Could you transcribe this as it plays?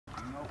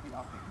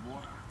okay,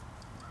 walk,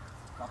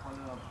 stop a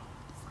little,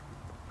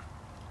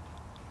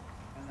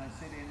 and then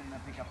sit in and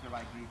then pick up the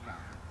right knee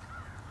counter.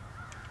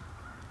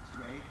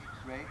 Straight,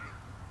 straight,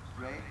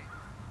 straight,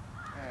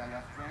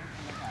 left rein,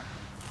 and then back.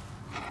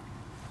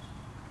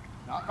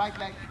 Not right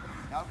leg,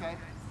 okay.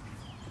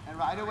 And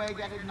right away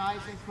get it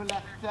nice and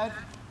collected.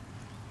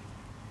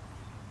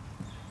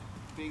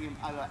 Bring him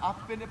either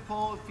up in the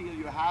pole, feel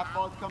your half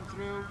vault come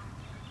through.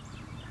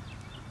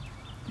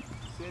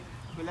 Sit,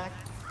 collect,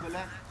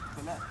 collect,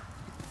 collect.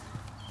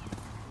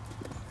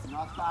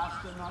 Not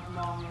faster, not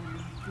long and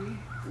easy.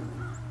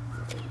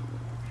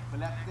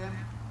 Collect him.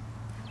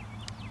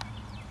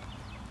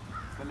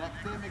 Collect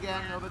him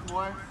again a little bit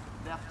more.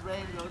 Left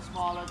rein, a little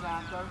smaller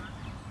canter.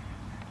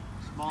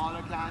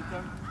 Smaller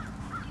canter.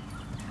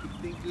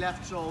 Think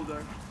left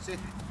shoulder. Sit,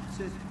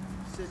 sit,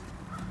 sit,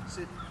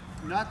 sit.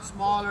 Not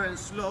smaller and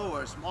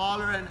slower,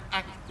 smaller and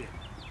active.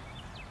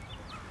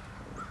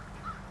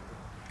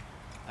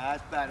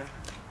 That's better.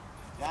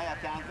 Yeah,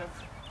 canter.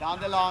 Down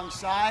the long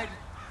side.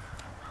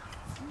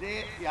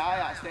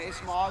 Yeah, stay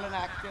small and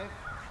active.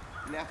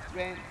 Left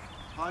rein.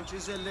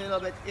 Punches a little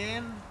bit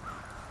in.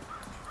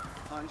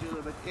 Punch a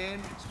little bit in.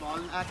 Small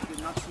and active,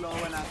 not slow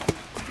and active.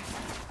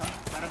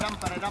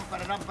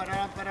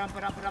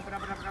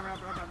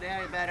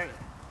 There, better.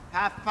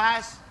 Half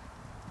pass.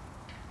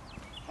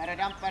 Up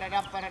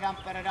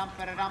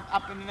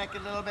in the neck a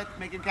little bit.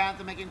 Make him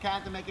counter, make him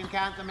counter, make him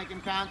counter, make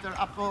him counter.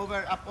 Up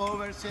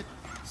over, sit,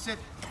 sit.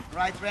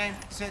 Right rein,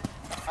 sit.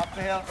 Up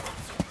the hill.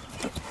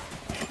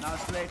 Now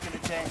straight in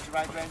the change,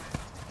 right rein.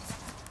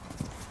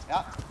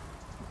 Yeah.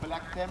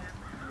 Collect him.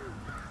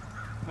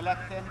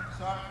 Collect him.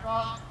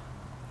 Circle.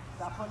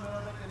 Stop a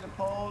little bit in the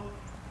pole.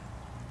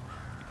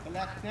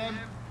 Collect him.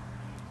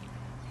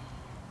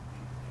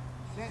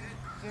 Sit,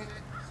 sit,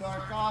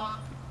 circle.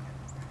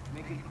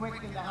 Make it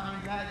quick in the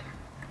hind leg.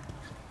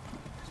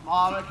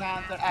 Smaller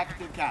canter,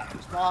 active canter.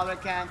 Smaller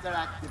canter,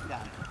 active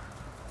canter.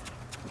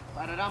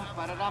 Ba-da-dum,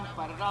 ba-da-dum,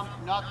 ba-da-dum.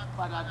 Not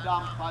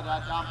ba-da-dum,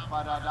 ba-da-dum,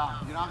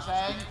 ba-da-dum. You know what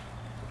I'm saying?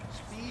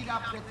 Speed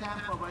up the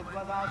tempo but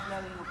without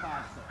letting you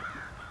faster.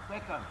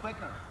 Quicker,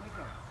 quicker,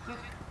 quicker. Sit,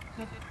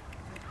 sit,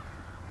 sit.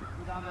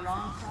 Go down the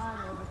long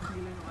side, over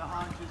feeling the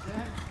haunches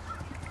in.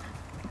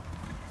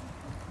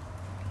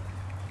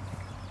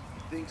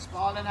 Think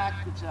small and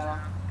active,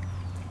 Sarah.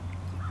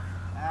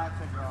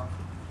 That's a girl.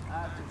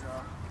 That's a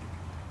girl.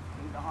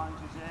 Bring the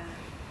haunches in.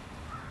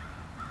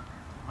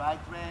 Right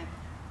rein.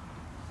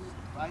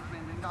 Right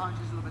rein. Bring the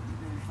haunches a little bit to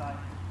the inside.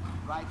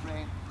 Right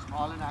rein.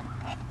 Small and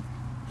active.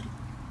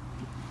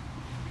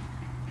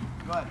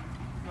 Good.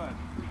 Good.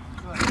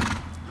 Good.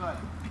 Good.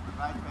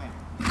 Right rein.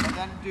 And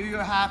then do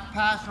your half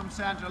pass from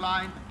center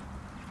line.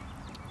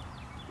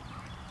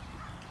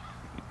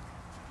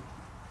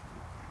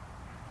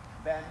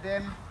 Bend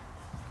him.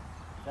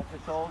 Let the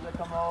shoulder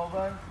come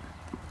over.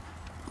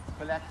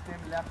 Collect him,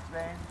 left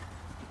rein.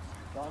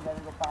 Don't let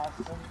him go past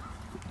him.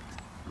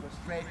 Go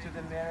straight to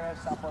the mirror,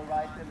 supple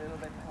right a little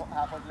bit,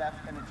 half foot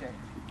left, and a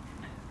change.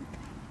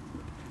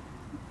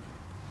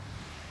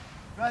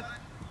 Good.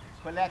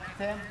 Collect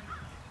him.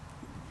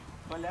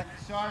 Collect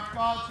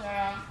circle,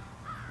 Sarah.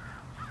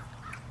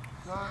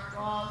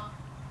 Circle.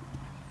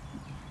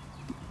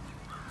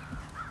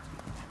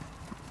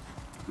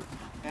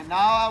 And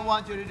now I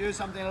want you to do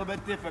something a little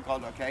bit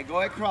difficult, okay?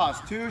 Go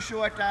across, 2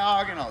 short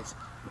diagonals,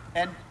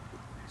 and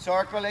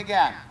circle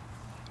again.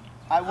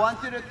 I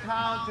want you to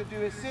count to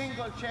do a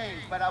single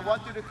change, but I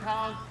want you to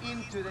count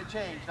into the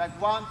change, like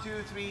 1,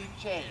 2, 3,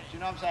 change. You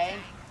know what I'm saying?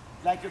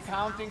 Like you're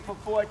counting for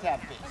 4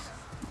 tapings,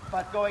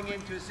 but going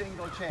into a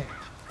single change.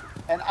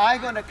 And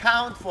I'm going to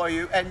count for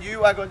you, and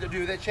you are going to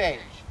do the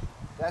change.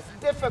 That's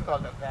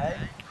difficult, okay?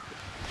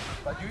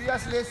 But you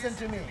just listen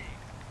to me.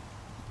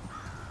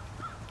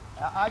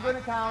 I'm going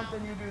to count,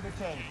 and you do the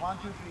change. 1,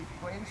 2, 3.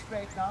 Go in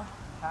straight now.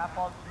 Half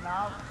vault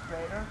now,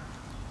 straighter.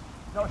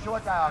 No,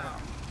 short diagonal.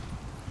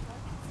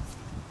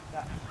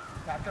 Yeah,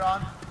 capture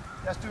on.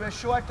 Just do a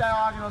short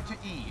diagonal to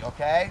E,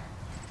 okay?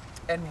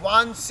 And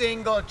 1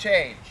 single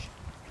change.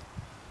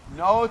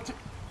 Note,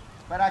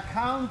 but I'm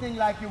counting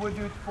like you would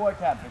do 4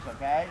 tempers,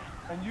 okay?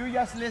 And you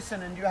just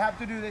listen, and you have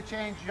to do the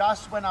change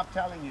just when I'm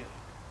telling you.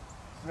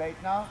 Straight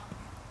now.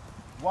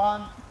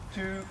 1,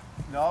 2,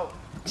 no.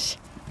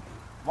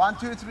 1,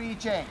 2, 3,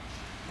 change.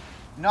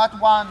 Not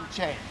 1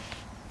 change.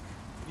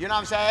 You know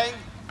what I'm saying?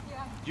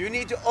 Yeah. You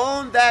need to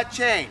own that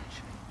change.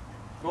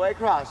 Go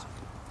across.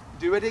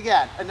 Do it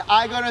again. And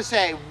I'm going to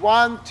say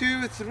 1,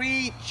 2,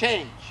 3,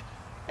 change.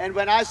 And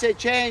when I say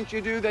change,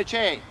 you do the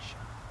change.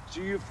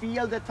 So you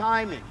feel the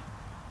timing.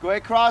 Go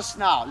across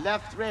now.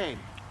 Left rein.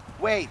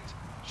 Wait.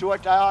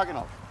 Short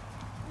diagonal.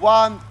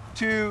 1,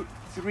 2,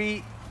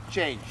 3,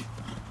 change.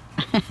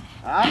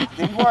 Huh?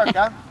 Didn't work,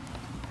 huh?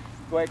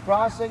 Go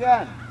across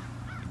again.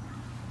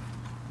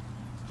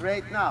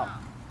 Straight now.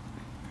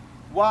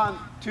 1,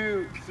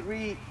 2,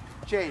 3,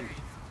 change.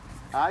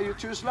 You're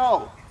too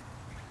slow.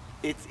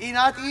 It's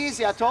not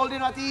easy. I told you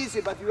not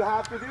easy, but you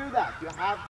have to do that. You have